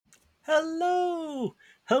Hello!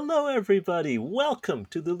 Hello, everybody! Welcome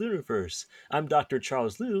to the Luniverse. I'm Dr.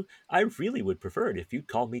 Charles Liu. I really would prefer it if you'd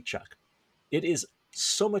call me Chuck. It is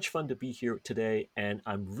so much fun to be here today, and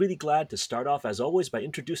I'm really glad to start off, as always, by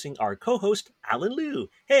introducing our co host, Alan Liu.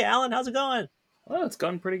 Hey, Alan, how's it going? Well, it's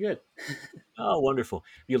gone pretty good. Oh, wonderful.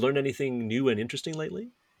 You learned anything new and interesting lately?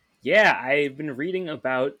 Yeah, I've been reading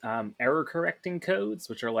about error correcting codes,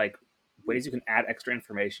 which are like ways you can add extra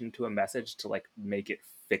information to a message to like make it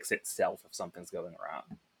fix itself if something's going wrong.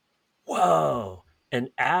 Whoa!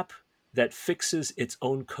 An app that fixes its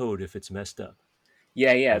own code if it's messed up.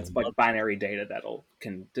 Yeah, I it's like love binary data that'll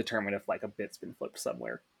can determine if like a bit's been flipped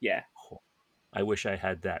somewhere. Yeah. I wish I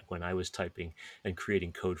had that when I was typing and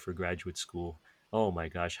creating code for graduate school. Oh my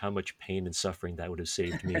gosh, how much pain and suffering that would have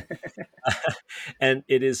saved me. And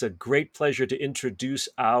it is a great pleasure to introduce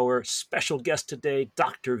our special guest today,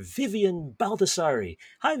 Dr. Vivienne Baldassare.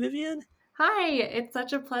 Hi, Vivienne. Hi, it's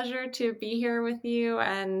such a pleasure to be here with you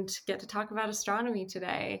and get to talk about astronomy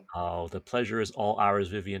today. Oh, the pleasure is all ours,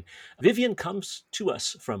 Vivienne. Vivienne comes to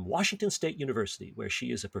us from Washington State University, where she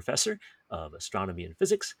is a professor of astronomy and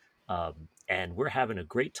physics. And we're having a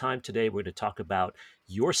great time today. We're going to talk about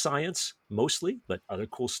your science mostly, but other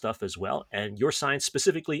cool stuff as well. And your science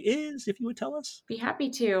specifically is, if you would tell us. Be happy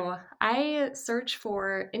to. I search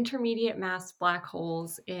for intermediate mass black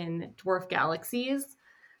holes in dwarf galaxies.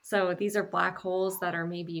 So these are black holes that are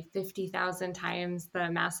maybe 50,000 times the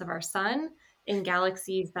mass of our sun in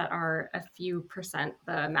galaxies that are a few percent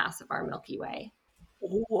the mass of our Milky Way.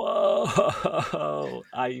 Whoa!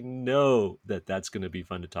 I know that that's going to be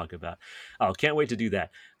fun to talk about. Oh, can't wait to do that.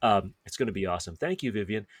 It's going to be awesome. Thank you,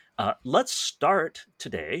 Vivienne. Let's start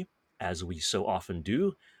today, as we so often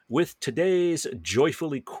do, with today's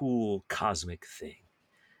joyfully cool cosmic thing.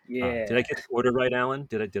 Did I Yeah. get the order right, Alan?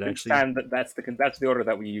 Did I This actually? time that's the order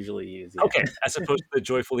that we usually use. Yeah. Okay, as opposed to the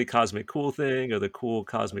joyfully cosmic cool thing or the cool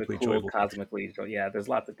The cosmically cool joyful thing. cosmically. Yeah, there's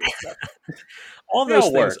lots of good stuff. All They those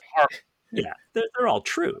all things work. are, yeah, they're all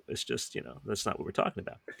true. It's just, that's not what we're talking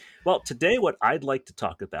about. Well, today, what I'd like to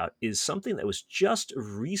talk about is something that was just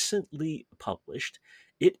recently published.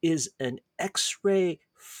 It is an X ray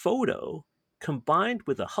photo combined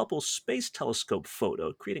with a Hubble Space Telescope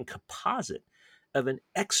photo, creating composite of an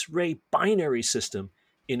X ray binary system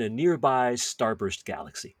in a nearby starburst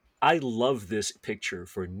galaxy. I love this picture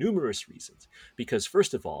for numerous reasons because,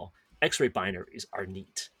 first of all, X ray binaries are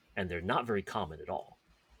neat and they're not very common at all.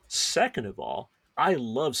 Second of all, I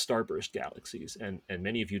love starburst galaxies, and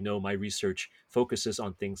many of you know my research focuses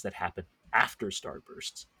on things that happen after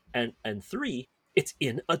starbursts. And three, it's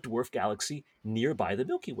in a dwarf galaxy nearby the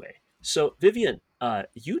Milky Way. So, Vivian,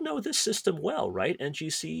 you know this system well, right?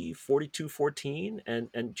 NGC 4214,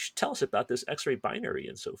 and tell us about this X ray binary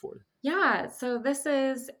and so forth. Yeah, so this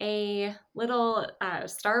is a little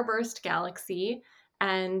starburst galaxy,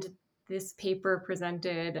 and this paper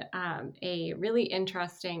presented a really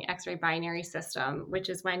interesting X ray binary system, which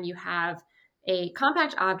is when you have a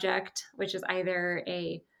compact object, which is either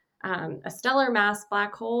a stellar mass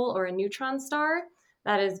black hole or a neutron star,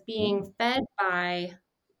 that is Ooh. being fed by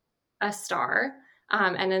a star.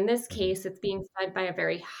 And in this Mhm. case, it's being fed by a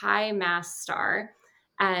very high mass star.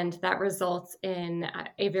 And that results in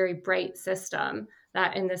a very bright system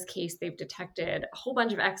that, in this case, they've detected a whole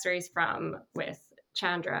bunch of X rays from with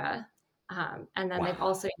Chandra. And then they've Wow.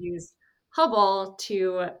 also used Hubble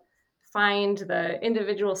to find the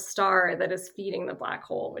individual star that is feeding the black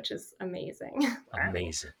hole, which is amazing. Wow.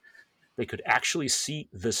 Amazing. They could actually see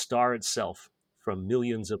the star itself from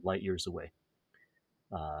millions of light years away.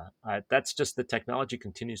 That's just the technology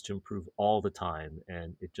continues to improve all the time,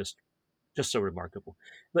 and it just so remarkable.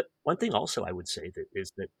 But one thing also I would say that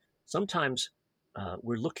is that sometimes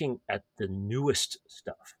we're looking at the newest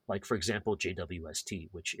stuff, like for example JWST,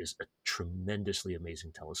 which is a tremendously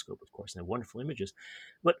amazing telescope, of course, and have wonderful images,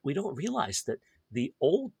 but we don't realize that the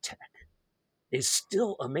old tech is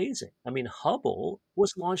still amazing. I mean, Hubble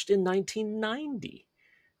was launched in 1990,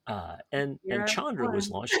 and Year I was Chandra was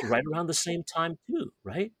born. launched right around the same time too,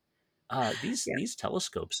 right? These Yeah. these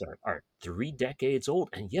telescopes are 3 decades old,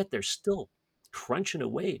 and yet they're still crunching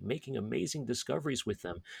away, making amazing discoveries with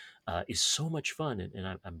them. Is so much fun, and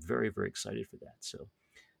I'm very very excited for that. So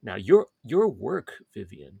now your work,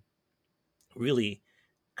 Vivian, really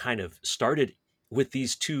kind of started with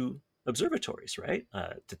these two observatories, right?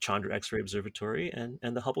 The Chandra X-ray Observatory and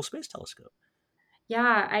the Hubble Space Telescope.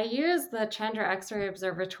 Yeah, I use the Chandra X-ray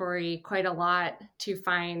Observatory quite a lot to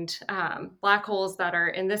find black holes that are,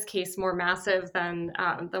 in this case, more massive than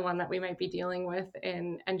the one that we might be dealing with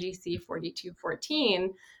in NGC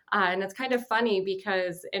 4214. And it's kind of funny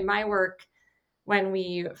because in my work, when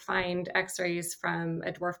we find X-rays from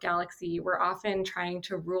a dwarf galaxy, we're often trying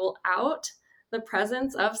to rule out the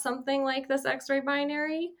presence of something like this X-ray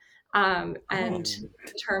binary, and Oh, Mm.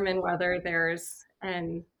 determine whether there's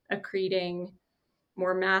an accreting,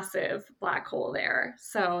 more massive black hole there.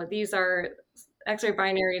 So these are X-ray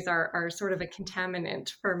binaries are sort of a contaminant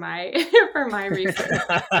for my for my research.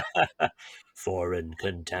 foreign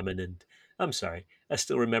contaminant. I'm sorry. I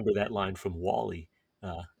still remember that line from Wally.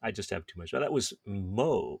 I just have too much. Oh, that was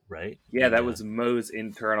Mo, right? Yeah, that was Mo's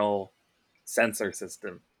internal sensor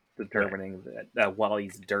system Right, determining that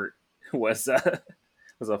Wally's dirt was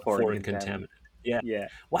was a a foreign foreign contaminant. contaminant. Yeah. Yeah,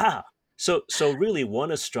 Wow. So really,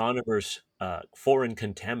 one astronomer's foreign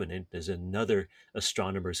contaminant is another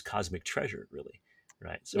astronomer's cosmic treasure. Really,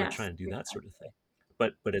 right? So we're Yes. trying to do that sort of thing.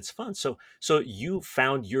 But it's fun. So you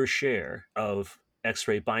found your share of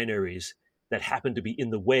X-ray binaries that happen to be in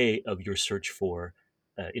the way of your search for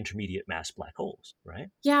intermediate mass black holes, right?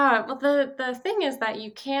 Yeah, well, the thing is that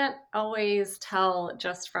you can't always tell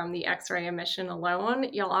just from the X-ray emission alone.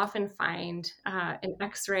 You'll often find an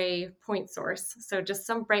X-ray point source, so just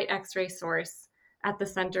some bright X-ray source at the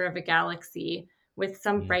center of a galaxy with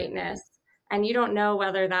some Mm, brightness, and you don't know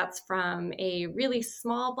whether that's from a really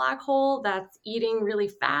small black hole that's eating really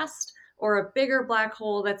fast or a bigger black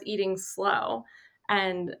hole that's eating slow.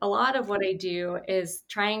 And a lot of what I do is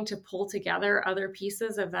trying to pull together other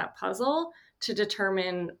pieces of that puzzle to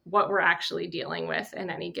determine what we're actually dealing with in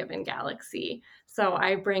any given galaxy. So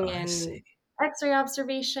I bring I see. in X ray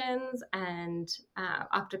observations and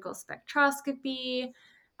optical spectroscopy,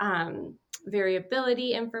 um,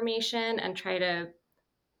 variability information, and try to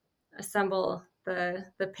assemble the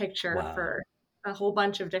picture Wow. for a whole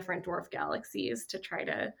bunch of different dwarf galaxies to try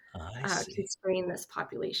to I see. constrain this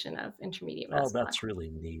population of intermediate Oh, mass black that's holes. really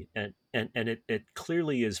neat. And it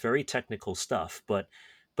clearly is very technical stuff, but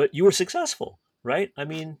you were successful, right? I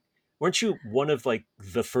mean, weren't you one of like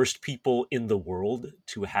the first people in the world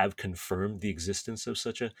to have confirmed the existence of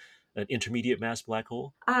such an intermediate mass black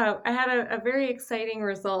hole? I had a very exciting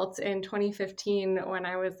result in 2015 when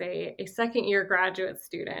I was a second year graduate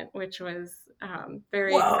student, which was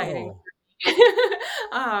very exciting. Whoa.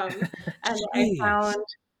 um, and I Jeez. found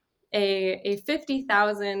a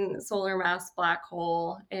 50,000 solar mass black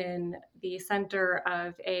hole in the center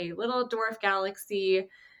of a little dwarf galaxy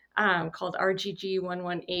called RGG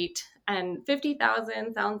 118. And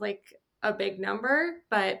 50,000 sounds like a big number,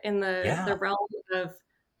 but in the Yeah. realm of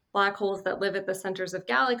black holes that live at the centers of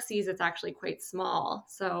galaxies, it's actually quite small.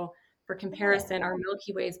 So, for comparison, Oh, our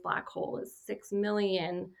Milky Way's black hole is 6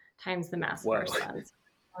 million times the mass of our whoa. sun. So,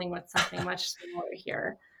 we're dealing with something much smaller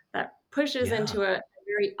here that pushes yeah. into a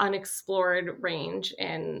very unexplored range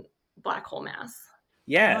in black hole mass.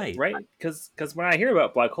 Yeah, Right. right. Because when I hear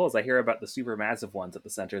about black holes, I hear about the supermassive ones at the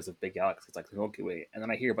centers of big galaxies, like the Milky Way, and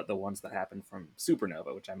then I hear about the ones that happen from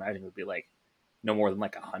supernova, which I imagine would be like no more than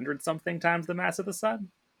like 100 something times the mass of the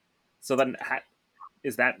sun. So then,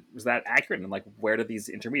 is that accurate? And like, where do these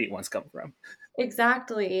intermediate ones come from?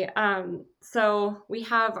 Exactly. So we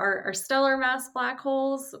have our stellar mass black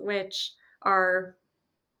holes, which are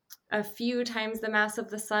a few times the mass of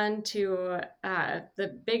the sun to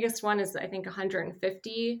the biggest one is I think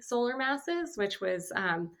 150 solar masses, which was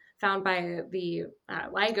found by the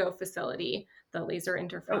LIGO facility, the Laser Oh,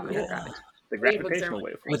 Interferometer cool. Yeah. Gravitational The Wave gravitational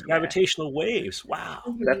Observatory. With waveform. Yeah, gravitational waves. Wow.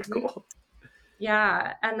 that's Mhm. cool.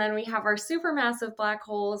 Yeah, and then we have our supermassive black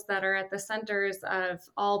holes that are at the centers of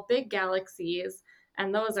all big galaxies,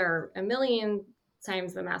 and those are a million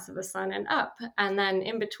times the mass of the sun and up. And then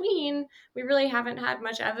in between, we really haven't had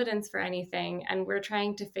much evidence for anything, and we're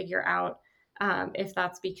trying to figure out if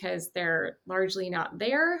that's because they're largely not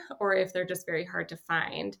there or if they're just very hard to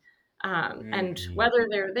find. And Mm. Mm, whether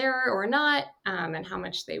they're there or not, and how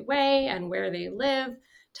much they weigh and where they live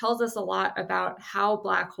tells us a lot about how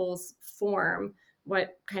black holes form,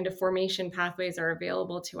 what kind of formation pathways are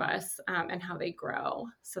available to us, and how they grow.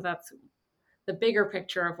 So that's the bigger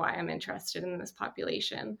picture of why I'm interested in this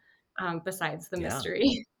population, besides the yeah.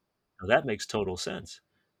 mystery. Now that makes total sense.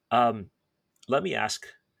 Um, let me ask.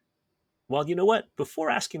 Well, you know what? Before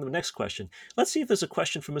asking the next question, let's see if there's a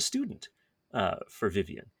question from a student for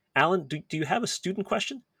Vivian. Alan, do you have a student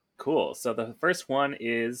question? Cool. So the first one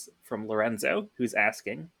is from Lorenzo, who's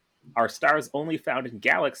asking, "Are stars only found in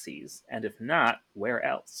galaxies? And if not, where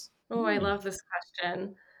else?" Oh, I Hmm. love this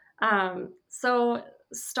question. So,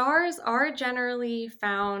 stars are generally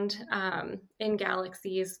found in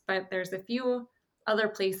galaxies, but there's a few other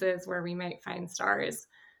places where we might find stars.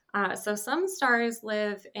 So, some stars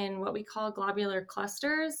live in what we call globular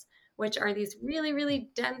clusters, which are these really,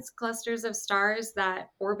 really dense clusters of stars that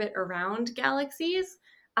orbit around galaxies.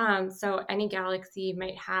 So any galaxy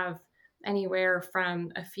might have anywhere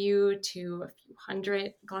from a few to a few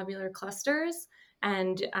hundred globular clusters,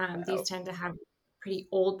 and these Wow. tend to have pretty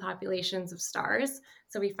old populations of stars.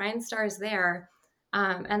 So we find stars there.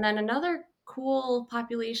 And then another cool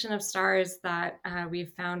population of stars that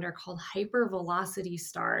we've found are called hypervelocity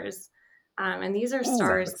stars. And these are Ooh. Sounds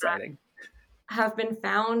stars exciting. have been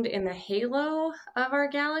found in the halo of our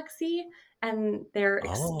galaxy, and they're Oh.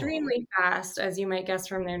 extremely fast, as you might guess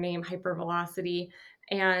from their name, hypervelocity,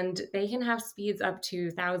 and they can have speeds up to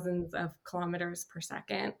thousands of kilometers per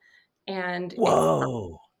second. And it's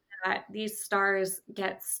Whoa. that these stars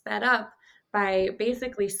get sped up by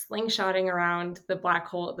basically slingshotting around the black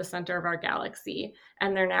hole at the center of our galaxy.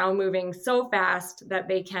 And they're now moving so fast that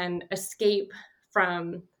they can escape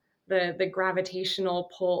from the gravitational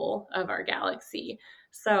pull of our galaxy.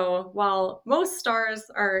 So while most stars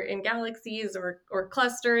are in galaxies or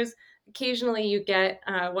clusters, occasionally you get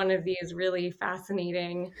one of these really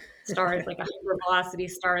fascinating stars, like a hypervelocity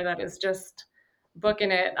star that is just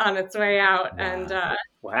booking it on its way out. And Wow.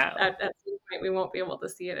 Wow. at some point we won't be able to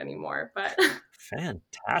see it anymore. But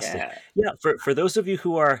Fantastic. Yeah. Yeah, for those of you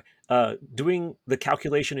who are doing the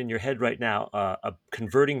calculation in your head right now,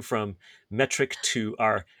 converting from metric to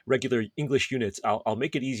our regular English units, I'll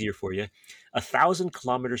make it easier for you. 1,000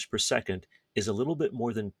 kilometers per second is a little bit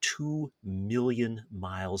more than 2 million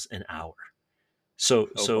miles an hour. So,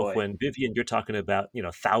 Oh so boy. when Vivian, you're talking about,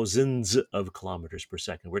 thousands of kilometers per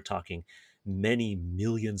second, we're talking many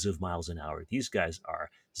millions of miles an hour. These guys are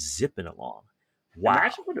zipping along. Wow.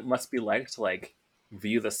 Imagine what it must be like to like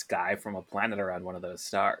view the sky from a planet around one of those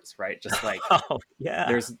stars, right? Just like Oh, yeah.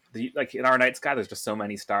 there's the like in our night sky, there's just so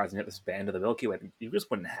many stars, and yet this band of the Milky Way, you just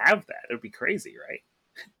wouldn't have that. It would be crazy, right?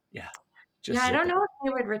 Yeah. yeah, Just I don't zipping. know if they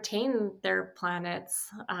would retain their planets.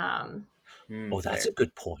 Hmm, Oh, that's a fair.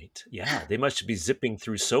 good point. Yeah. They must be zipping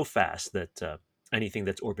through so fast that anything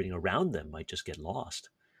that's orbiting around them might just get lost.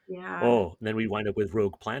 Yeah. Oh, and then we wind up with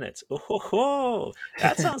rogue planets. Oh, ho, ho.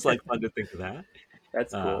 That sounds like fun to think of that.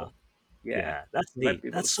 That's Uh, cool. Yeah, yeah, that's we might neat. be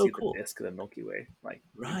able to That's so see the cool. disk of the Milky Way, like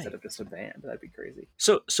instead Right. of just a band. That'd be crazy.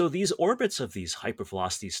 So these orbits of these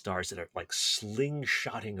hypervelocity stars that are like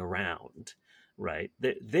slingshotting around, right?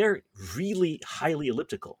 They're really highly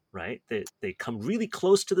elliptical, right? They come really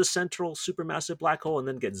close to the central supermassive black hole and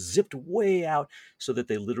then get zipped way out so that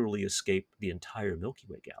they literally escape the entire Milky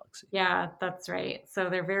Way galaxy. Yeah, that's right. So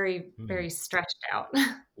they're very, Hmm. very stretched out.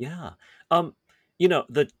 Yeah. Um, you know,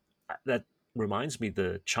 that reminds me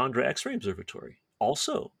the Chandra X-ray Observatory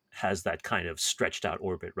also has that kind of stretched out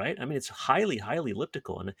orbit, right? I mean, it's highly, highly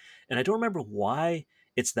elliptical, and I don't remember why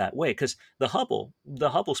it's that way because the Hubble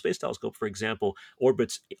Space Telescope, for example,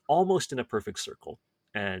 orbits almost in a perfect circle,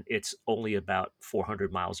 and it's only about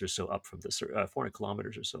 400 miles or so up from the 400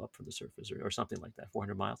 kilometers or so up from the surface, or something like that,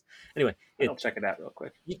 400 miles. Anyway, I'll check it out real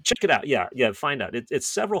quick. you check it out. Yeah, yeah. Find out. It's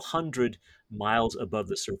several hundred miles above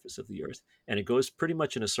the surface of the Earth, and it goes pretty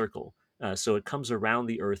much in a circle. So it comes around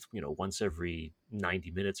the Earth, once every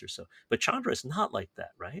 90 minutes or so. But Chandra is not like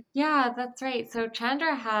that, right? Yeah, that's right. So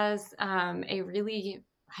Chandra has a really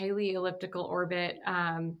highly elliptical orbit.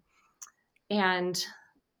 And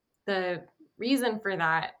the reason for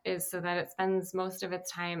that is so that it spends most of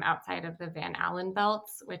its time outside of the Van Allen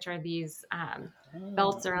belts, which are these Oh,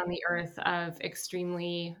 belts around the Earth of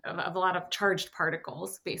of a lot of charged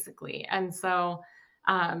particles, basically. And so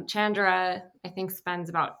Chandra, I think, spends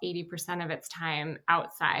about 80% of its time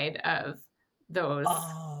outside of those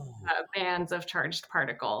Oh, bands of charged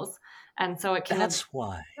particles. And so it can that's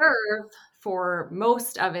why. observe for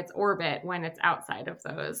most of its orbit when it's outside of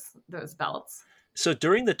those belts. So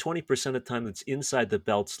during the 20% of time that's inside the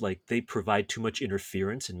belts, like they provide too much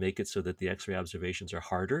interference and make it so that the X-ray observations are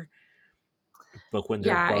harder. But when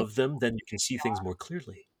they're Yeah, above them, then you can see things more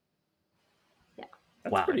clearly. yeah.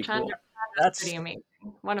 that's So Wow. pretty Chandra cool. is That's pretty amazing.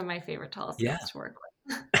 One of my favorite yeah. telescopes to work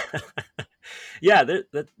with. Yeah,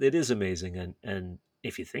 that it is amazing, and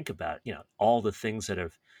if you think about all the things that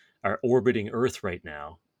are orbiting Earth right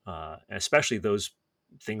now, especially those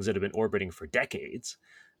things that have been orbiting for decades,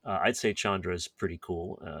 I'd say Chandra is pretty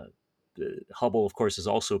cool. The Hubble, of course, is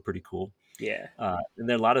also pretty cool, Yeah. and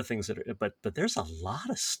there are a lot of things that are, but there's a lot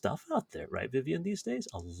of stuff out there, right, Vivian? These days,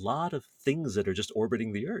 a lot of things that are just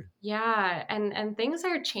orbiting the Earth. Yeah, and things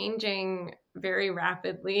are changing very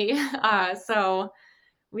rapidly. So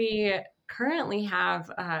we currently have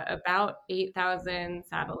about 8,000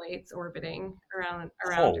 satellites orbiting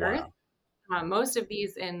Oh around Earth. wow! Most of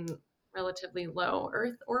these in relatively low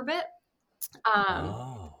Earth orbit. Um,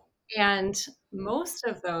 Oh and most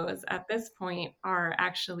of those at this point are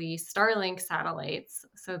actually Starlink satellites.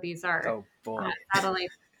 So these are Oh boy.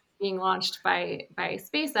 satellites being launched by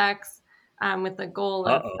SpaceX with the goal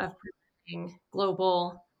Uh-oh. of providing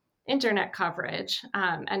global internet coverage.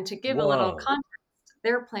 And to give a little Whoa. context,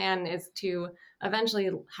 their plan is to eventually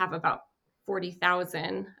have about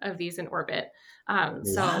 40,000 of these in orbit.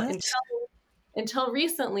 So What? until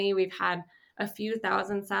recently, we've had a few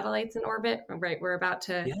thousand satellites in orbit. Right, we're about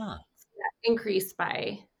to Yeah. increase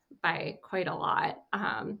by quite a lot.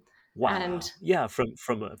 And Wow. Yeah,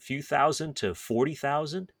 from a few thousand to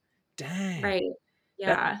 40,000? Dang. right, That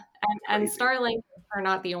yeah, and Crazy. Starlink are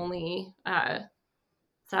not the only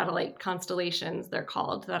satellite constellations they're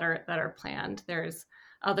called that are planned. There's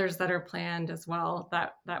others that are planned as well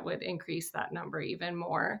that would increase that number even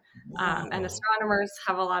more. And whoa. astronomers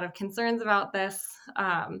have a lot of concerns about this,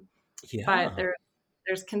 but Yeah.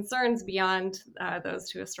 there's concerns beyond those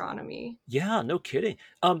to astronomy. Yeah, no kidding.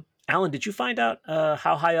 Alan, did you find out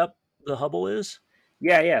how high up the Hubble is?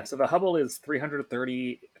 Yeah. So the Hubble is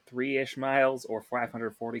 333-ish miles or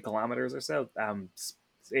 540 kilometers or so.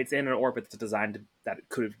 It's in an orbit that's designed that it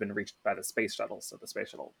could have been reached by the space shuttle. So the space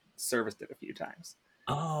shuttle serviced it a few times.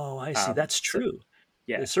 Oh, I see. That's So true.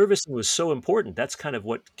 yeah, The servicing was so important. That's kind of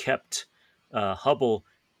what kept Hubble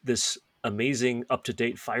this amazing,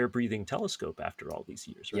 up-to-date, fire-breathing telescope after all these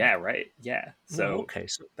years, right? yeah, right, yeah. Oh, So okay.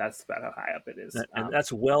 So that's about how high up it is. and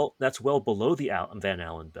that's well below the Van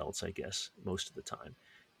Allen belts, I guess, most of the time.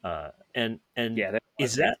 And Yeah, they don't want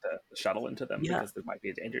is to take that the shuttle into them yeah, because there might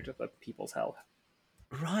be a danger to the people's health.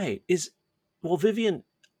 right? Is well, Vivian,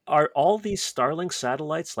 are all these Starlink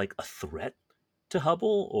satellites like a threat to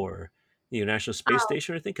Hubble or the International Space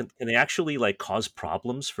Station or anything? Can they actually like cause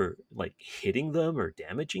problems for like hitting them or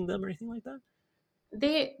damaging them or anything like that?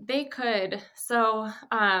 They could. So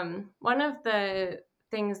one of the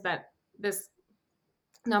things that this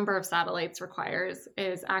number of satellites requires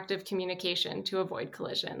is active communication to avoid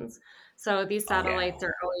collisions. So these satellites Oh,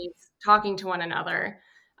 are always talking to one another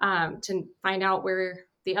to find out where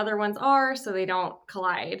the other ones are so they don't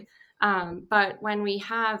collide. But when we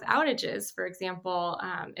have outages, for example,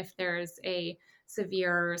 if there's a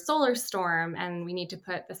severe solar storm and we need to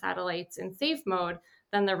put the satellites in safe mode,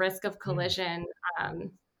 then the risk of hmm. collision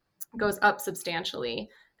um, goes up substantially.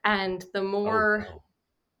 And the Oh more no.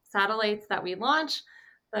 satellites that we launch,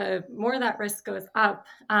 the more that risk goes up.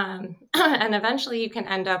 And eventually you can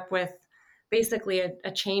end up with basically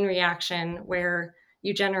a chain reaction where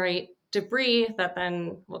you generate debris that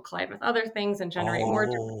then will collide with other things and generate more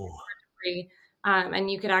Oh, debris.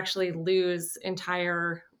 And you could actually lose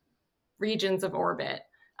entire regions of orbit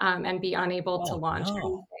and be unable to oh launch no.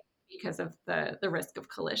 anything because of the risk of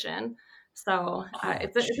collision. So Oh,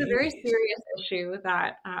 it's a very jeez. serious issue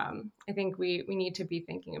that I think we need to be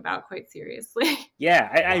thinking about quite seriously. Yeah,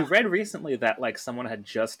 I Wow. read recently that like someone had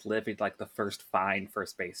just levied like the first fine for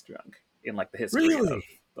space junk in like the history Really? of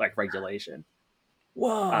like regulation.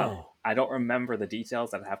 Whoa. I don't remember the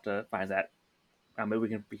details. I'd have to find that. Maybe we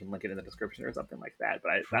can link it in the description or something like that.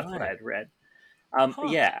 But that's what I Right. had read. Huh.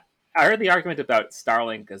 Yeah, I heard the argument about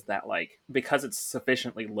Starlink is that like because it's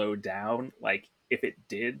sufficiently low down, like if it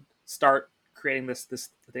did start creating this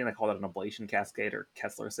thing they call it an ablation cascade or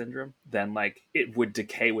Kessler syndrome, then like it would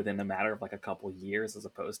decay within a matter of like a couple years as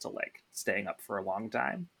opposed to like staying up for a long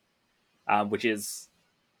time, which is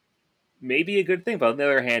maybe a good thing. But on the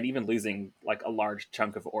other hand, even losing like a large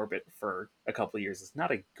chunk of orbit for a couple of years is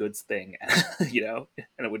not a good thing, you know,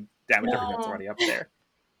 and it would damage everything that's No. already up there.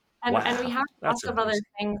 And we Wow. have That's lots of other amazing.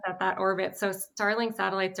 things at that orbit. So Starlink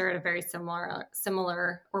satellites are at a very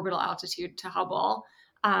similar orbital altitude to Hubble.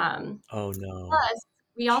 Um, Oh no. Plus,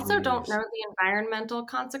 we also don't know Jeez. the environmental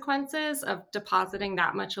consequences of depositing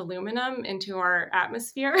that much aluminum into our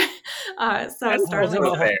atmosphere. So That's Oh Starlink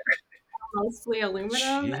also no. fair. mostly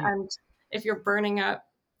aluminum. Gee. And if you're burning up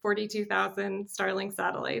 42,000 Starlink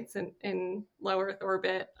satellites in low Earth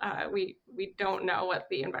orbit, we don't know what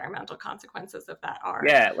the environmental consequences of that are.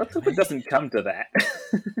 Yeah, let's hope it Man. doesn't come to that.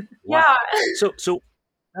 Wow. Yeah. So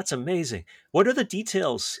that's amazing. What are the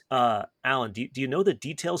details, Alan? Do you know the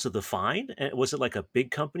details of the find? Was it like a big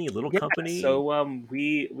company, a little Yeah, company? so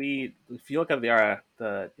we if you look at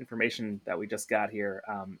the information that we just got here,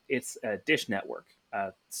 it's a Dish Network,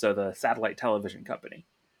 so the satellite television company.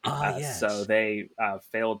 Ah, So yes. they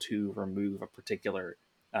failed to remove a particular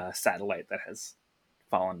satellite that has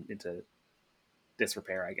fallen into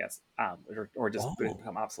disrepair, I guess, or just Oh,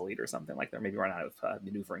 become obsolete or something like that. Maybe run out of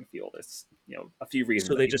maneuvering fuel. There's a few reasons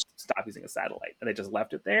so that they you just stop using a satellite, and they just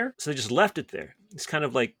left it there. so they just left it there. It's kind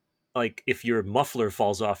of like if your muffler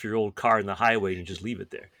falls off your old car in the highway and you just leave it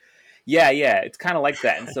there. Yeah, it's kind of like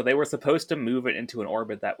that. And so they were supposed to move it into an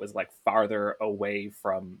orbit that was like farther away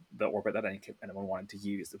from the orbit that anyone wanted to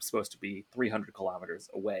use. It was supposed to be 300 kilometers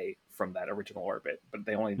away from that original orbit, but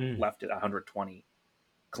they only Mm. left it 120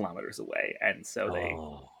 kilometers away, and so they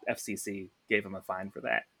Oh, FCC gave them a fine for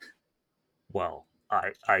that. well,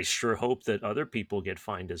 I sure hope that other people get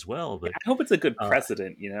fined as well. Yeah, But I hope it's a good uh,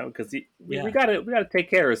 precedent, because we yeah, gotta take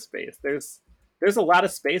care of space. There's a lot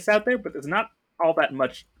of space out there, but there's not all that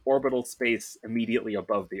much orbital space immediately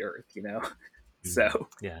above the Earth. mm, So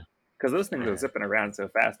yeah, because those things are man, zipping around so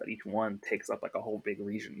fast that each one takes up like a whole big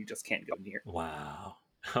region you just can't go near. wow.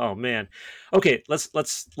 Oh man. Okay,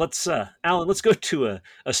 Alan, let's go to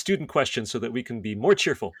a student question so that we can be more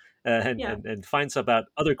cheerful Yeah. and find some about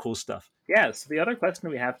other cool stuff. Yeah. So the other question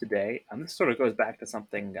we have today, this sort of goes back to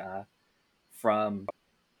something from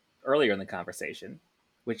earlier in the conversation,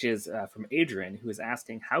 which is from Adrian, who is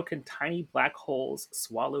asking, how can tiny black holes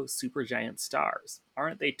swallow supergiant stars?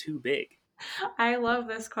 Aren't they too big? I love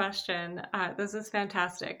this question. This is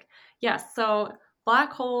fantastic. Yes, so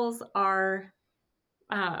black holes are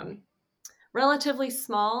um, relatively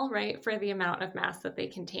small, right, for the amount of mass that they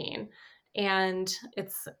contain. And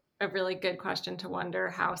it's a really good question to wonder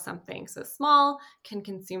how something so small can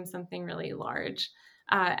consume something really large.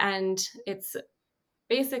 And it's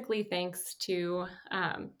basically thanks to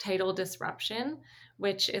tidal disruption,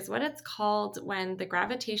 which is what it's called when the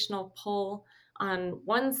gravitational pull on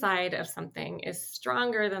one side of something is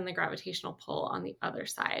stronger than the gravitational pull on the other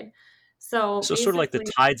side. So So sort of like the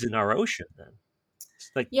basically, tides in our ocean then.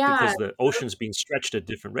 It's like yeah. because the ocean's being stretched at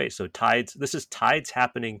different rates. So tides, this is tides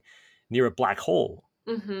happening near a black hole.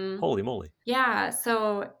 Hmm. Holy moly. Yeah,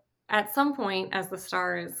 so at some point, as the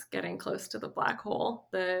star is getting close to the black hole,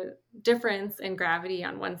 the difference in gravity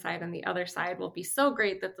on one side and the other side will be so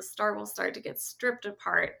great that the star will start to get stripped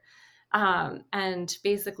apart and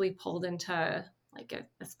basically pulled into like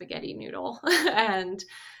a spaghetti noodle. And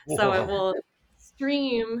so it Whoa. will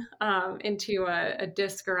stream into a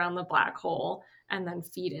disk around the black hole and then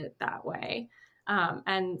feed it that way.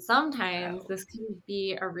 And sometimes Wow. this can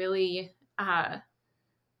be a really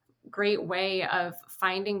great way of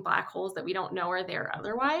finding black holes that we don't know are there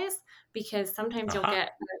otherwise, because sometimes you'll Aha.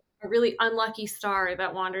 get a really unlucky star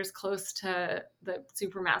that wanders close to the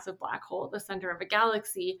supermassive black hole at the center of a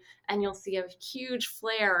galaxy, and you'll see a huge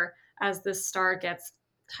flare as this star gets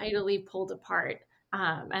tidally pulled apart.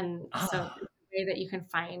 And so Ah. it's a way that you can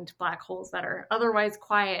find black holes that are otherwise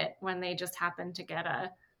quiet when they just happen to get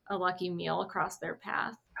a lucky meal across their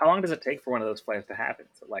path. How long does it take for one of those flares to happen?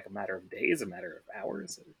 Is it like a matter of days, a matter of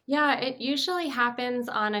hours? Yeah, it usually happens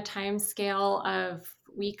on a time scale of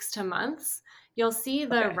weeks to months. You'll see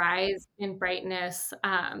the Okay. rise in brightness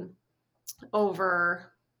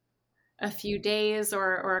over a few days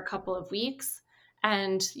or a couple of weeks.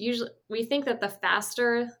 And usually, we think that the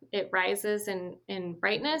faster it rises in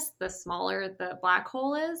brightness, the smaller the black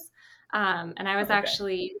hole is. And I was Oh, okay.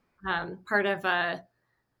 actually part of a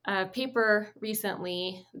paper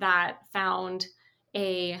recently that found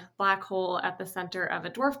a black hole at the center of a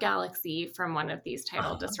dwarf galaxy from one of these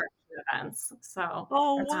tidal Uh-huh. disruption events. So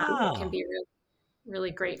Oh it can wow. be really,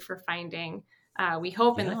 really great for finding, we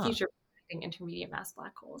hope in the Yeah. future, finding intermediate mass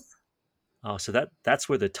black holes. Oh, so that's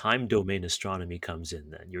where the time domain astronomy comes in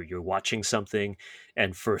then. You're watching something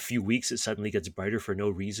and for a few weeks it suddenly gets brighter for no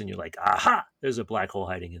reason. You're like, aha, there's a black hole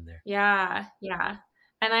hiding in there. Yeah, yeah.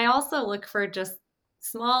 And I also look for just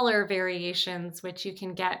smaller variations, which you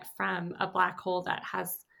can get from a black hole that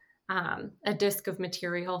has a disk of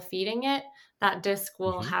material feeding it. That disk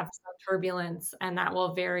will Hmm. have some turbulence and that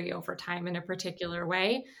will vary over time in a particular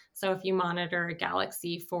way. So if you monitor a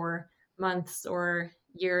galaxy for months or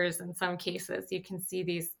years, in some cases, you can see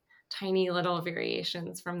these tiny little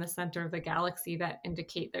variations from the center of the galaxy that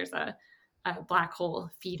indicate there's a black hole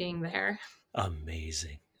feeding there.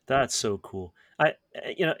 Amazing. That's so cool.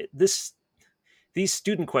 This these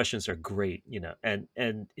student questions are great,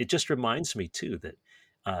 and it just reminds me too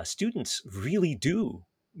that students really do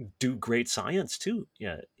great science too.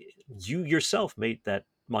 Yeah, you yourself made that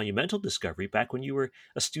monumental discovery back when you were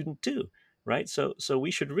a student too, right? So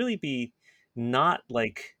we should really be not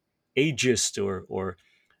like ageist or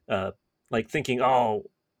uh, like thinking, oh,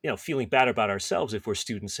 feeling bad about ourselves if we're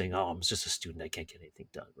students saying, oh, I'm just a student, I can't get anything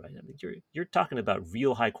done, right? I mean, you're talking about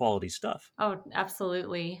real high quality stuff. Oh,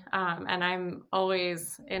 absolutely. And I'm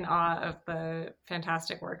always in awe of the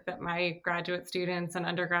fantastic work that my graduate students and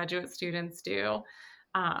undergraduate students do.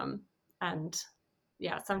 Um, and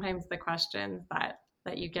yeah, sometimes the questions that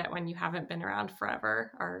you get when you haven't been around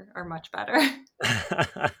forever are much better.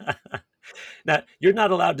 Now, you're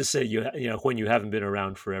not allowed to say you know when you haven't been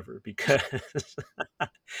around forever because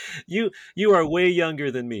you are way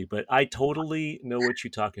younger than me, but I totally know what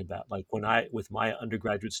you're talking about. Like when I with my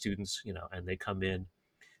undergraduate students, you know, and they come in,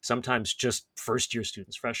 sometimes just first year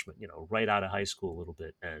students, freshmen, you know, right out of high school a little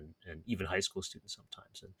bit, and even high school students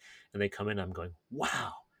sometimes, and they come in, I'm going,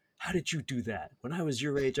 wow, how did you do that? When I was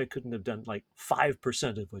your age, I couldn't have done like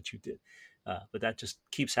 5% of what you did. But that just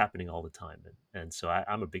keeps happening all the time, and so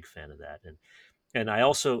I'm a big fan of that, and I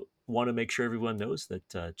also want to make sure everyone knows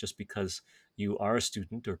that just because you are a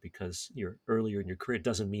student or because you're earlier in your career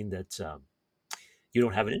doesn't mean that you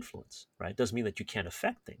don't have an influence, right? It doesn't mean that you can't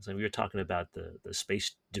affect things. And we were talking about the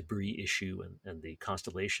space debris issue and the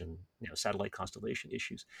constellation, you know, satellite constellation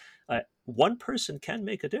issues. One person can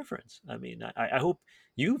make a difference. I mean, I hope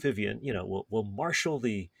you, Vivian, you know, will marshal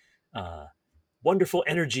the uh, wonderful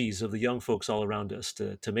energies of the young folks all around us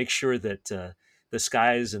to make sure that the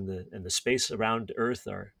skies and the space around Earth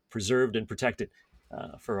are preserved and protected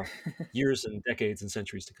for years and decades and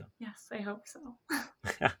centuries to come. Yes, I hope so.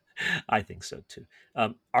 I think so too.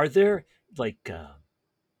 Are there like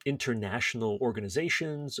international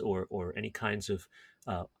organizations or any kinds of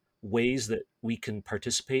uh, ways that we can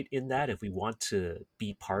participate in that if we want to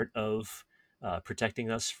be part of protecting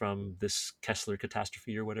us from this Kessler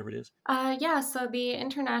catastrophe or whatever it is? Yeah, so the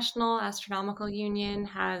International Astronomical Union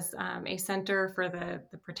has a center for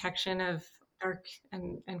the protection of dark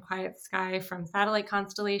and quiet sky from satellite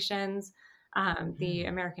constellations. The Hmm.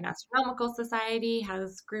 American Astronomical Society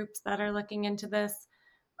has groups that are looking into this.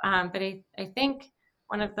 But I think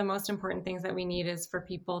one of the most important things that we need is for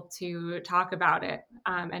people to talk about it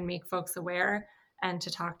and make folks aware and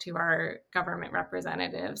to talk to our government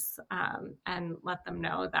representatives and let them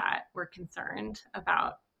know that we're concerned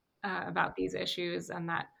about these issues and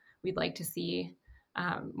that we'd like to see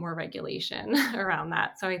more regulation around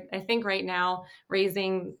that. So I think right now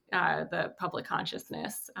raising the public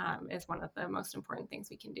consciousness is one of the most important things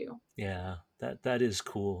we can do. Yeah, that is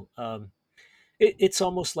cool. It's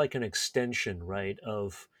almost like an extension, right,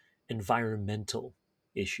 of environmental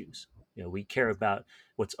issues. You know, we care about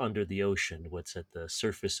what's under the ocean, what's at the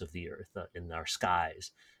surface of the earth, in our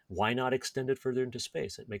skies. Why not extend it further into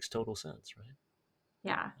space? It makes total sense, right?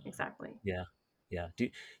 Yeah, exactly. Yeah, yeah.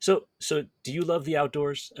 So do you love the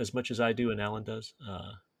outdoors as much as I do and Alan does?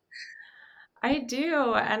 I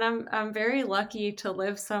do, and I'm very lucky to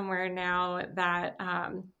live somewhere now that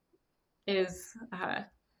is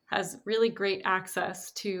has really great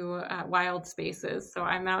access to wild spaces. So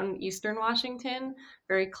I'm out in eastern Washington,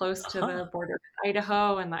 very close to Huh. the border of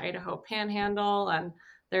Idaho and the Idaho Panhandle, and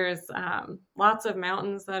there's lots of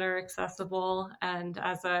mountains that are accessible. And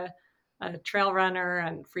as a trail runner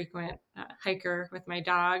and frequent hiker with my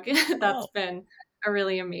dog, that's Oh, been a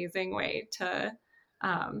really amazing way to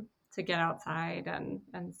get outside and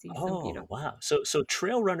see some oh, beautiful. wow. So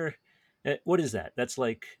trail runner, what is that? That's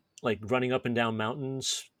like running up and down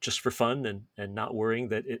mountains just for fun and not worrying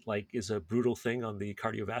that it like is a brutal thing on the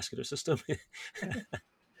cardiovascular system.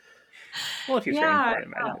 Well, if you train Yeah, for it, I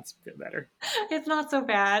imagine it's a bit better. it's not so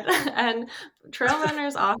bad. And trail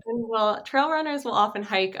runners will often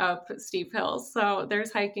hike up steep hills. So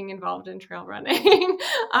there's hiking involved in trail running.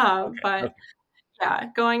 Okay. But Okay.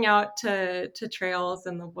 yeah, going out to trails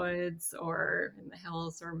in the woods or in the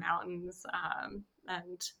hills or mountains,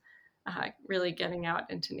 and really getting out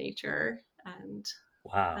into nature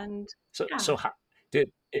Wow. and So yeah. so how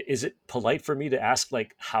is it polite for me to ask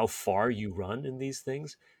like how far you run in these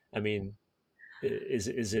things? I mean, is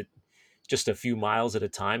it just a few miles at a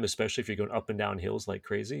time, especially if you're going up and down hills like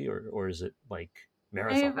crazy, or is it like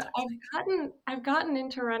I've marathon type I've things? gotten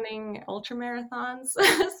into running ultra marathons,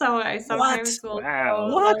 so I What? sometimes will go Wow.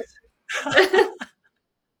 What?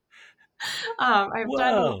 I've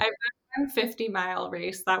Whoa. done 50-mile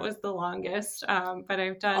race. That was the longest. But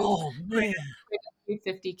I've done Oh man. quite a few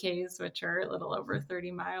 50Ks, which are a little over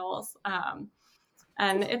 30 miles.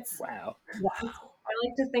 And Wow. Wow. I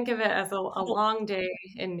like to think of it as a How, long day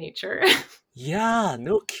in nature. yeah,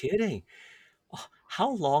 no kidding. Oh, how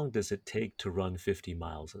long does it take to run 50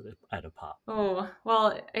 miles at a pop? Oh,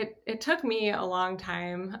 well, it took me a long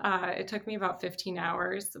time. It took me about 15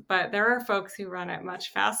 hours, but there are folks who run it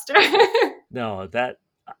much faster. No, that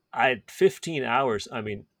I 15 hours. I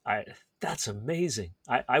mean, I that's amazing.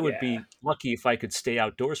 I would Yeah. be lucky if I could stay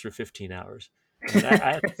outdoors for 15 hours. I mean,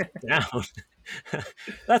 I have to sit down.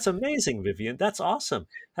 That's amazing, Vivian. That's awesome.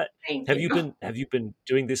 Ha- Thank Have you. you been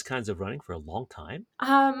doing this kinds of running for a long time?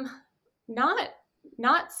 Um, not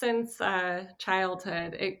not since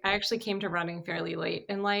childhood. I actually came to running fairly late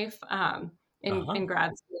in life. Uh-huh. in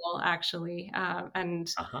grad school, actually. And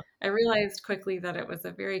Uh-huh. I realized quickly that it was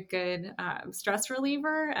a very good stress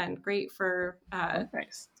reliever and great for Oh,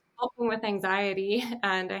 nice. coping with anxiety.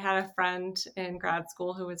 And I had a friend in grad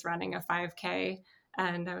school who was running a 5K,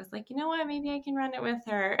 and I was like, you know what, maybe I can run it with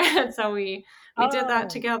her. And so we did that Oh,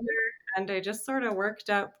 together, and I just sort of worked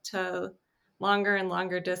up to longer and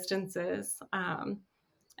longer distances.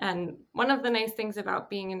 And one of the nice things about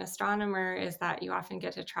being an astronomer is that you often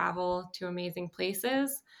get to travel to amazing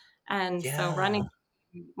places. And so running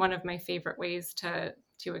yeah. is one of my favorite ways to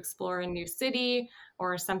explore a new city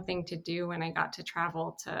or something to do when I got to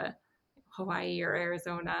travel to Hawaii or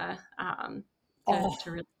Arizona, Oh,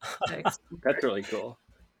 to really to explore. That's really cool.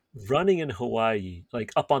 running in Hawaii,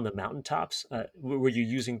 like up on the mountaintops. Were you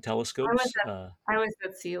using I was telescopes? I was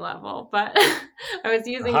at sea level, but I was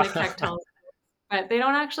using the Keck telescope. But they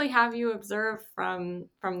don't actually have you observe from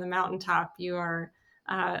the mountaintop. You are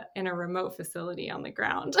in a remote facility on the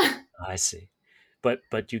ground. I see. But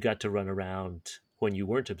you got to run around when you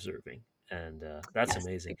weren't observing, and that's Yes.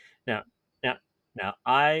 amazing. Now, now, now,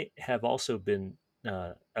 I have also been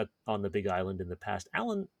on the Big Island in the past.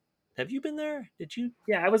 Alan, have you been there? Did you?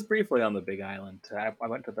 Yeah, I was briefly on the Big Island. I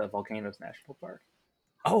went to the Volcanoes National Park.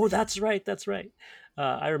 Oh, that's right. That's right.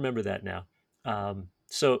 I remember that now.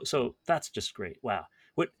 So that's just great. Wow.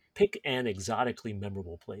 What pick an exotically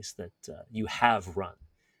memorable place that you have run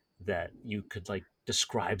that you could like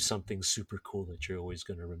describe something super cool that you're always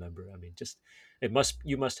going to remember. I mean, just it must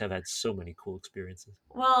you must have had so many cool experiences.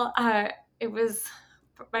 Well, it was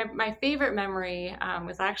my favorite memory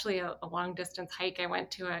was actually a long distance hike. I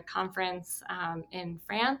went to a conference in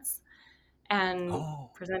France and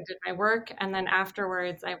Oh, presented my work. And then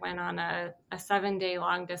afterwards, I went on a 7 day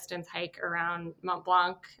long distance hike around Mont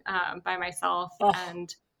Blanc by myself. oh,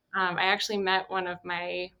 And I actually met one of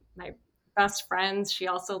my best friends. She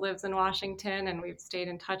also lives in Washington, and we've stayed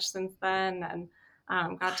in touch since then.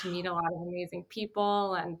 And got to meet a lot of amazing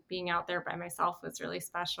people. And being out there by myself was really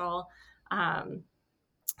special. Um,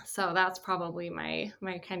 so that's probably my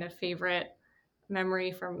kind of favorite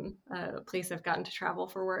memory from a place I've gotten to travel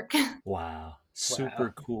for work. wow, Wow.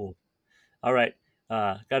 super cool. All right,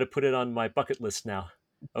 got to put it on my bucket list now.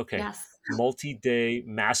 Okay, Yes. multi-day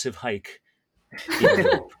massive hike in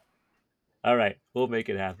Europe. All right, we'll make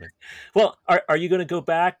it happen. Well, are you going to go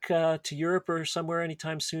back to Europe or somewhere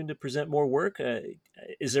anytime soon to present more work?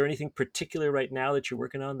 Is there anything particular right now that you're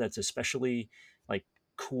working on that's especially like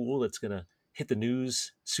cool that's going to hit the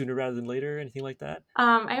news sooner rather than later? Anything like that?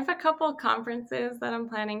 I have a couple conferences that I'm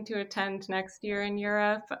planning to attend next year in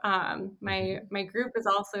Europe. Hmm. My group is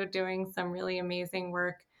also doing some really amazing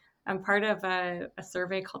work. I'm part of a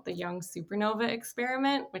survey called the Young Supernova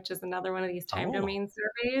Experiment, which is another one of these time Oh, domain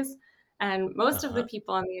surveys. And most of the uh-huh.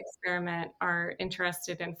 people on the experiment are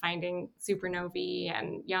interested in finding supernovae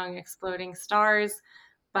and young exploding stars.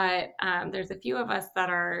 But there's a few of us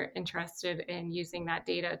that are interested in using that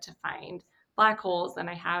data to find black holes.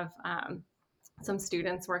 And I have some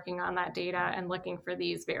students working on that data and looking for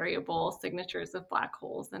these variable signatures of black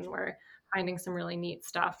holes. And we're finding some really neat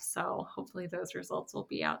stuff. So hopefully those results will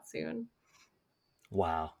be out soon.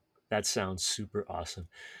 Wow, that sounds super awesome.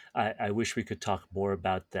 I wish we could talk more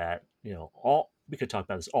about that. You know, all we could talk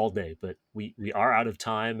about this all day, but we are out of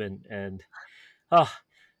time, and oh,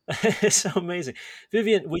 it's so amazing.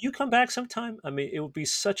 Vivian, will you come back sometime? I mean, it would be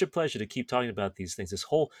such a pleasure to keep talking about these things, this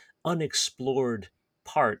whole unexplored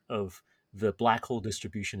part of the black hole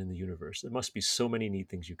distribution in the universe. There must be so many neat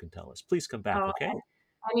things you can tell us. Please come back, Oh, okay?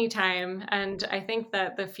 anytime. And I think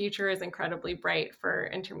that the future is incredibly bright for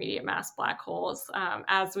intermediate mass black holes.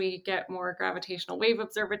 As we get more gravitational wave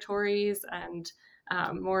observatories and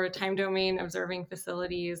more time domain observing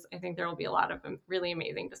facilities, I think there will be a lot of really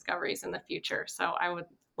amazing discoveries in the future. So I would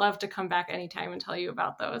love to come back anytime and tell you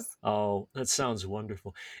about those. Oh, that sounds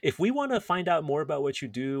wonderful. If we want to find out more about what you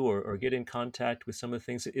do or get in contact with some of the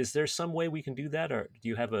things, is there some way we can do that? Or do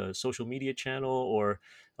you have a social media channel or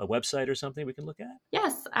a website or something we can look at?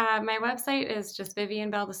 Yes, my website is just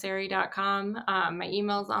viviennebaldassare.com. My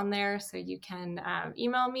email's on there, so you can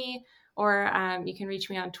email me or you can reach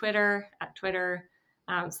me on Twitter at Twitter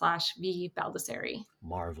slash /vbaldassare.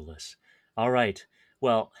 Marvelous. All right.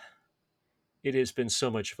 Well, it has been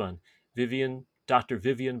so much fun. Vivian, Dr.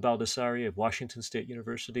 Vivian Baldassare of Washington State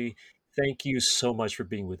University, thank you so much for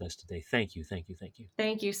being with us today. Thank you, thank you, thank you.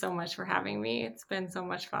 Thank you so much for having me. It's been so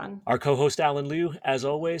much fun. Our co host, Alan Liu, as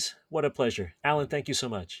always, what a pleasure. Alan, thank you so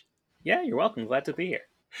much. Yeah, you're welcome. Glad to be here.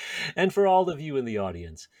 And for all of you in the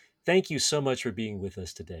audience, thank you so much for being with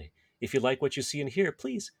us today. If you like what you see and hear,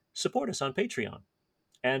 please support us on Patreon.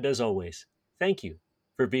 And as always, thank you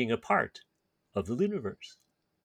for being a part of the universe.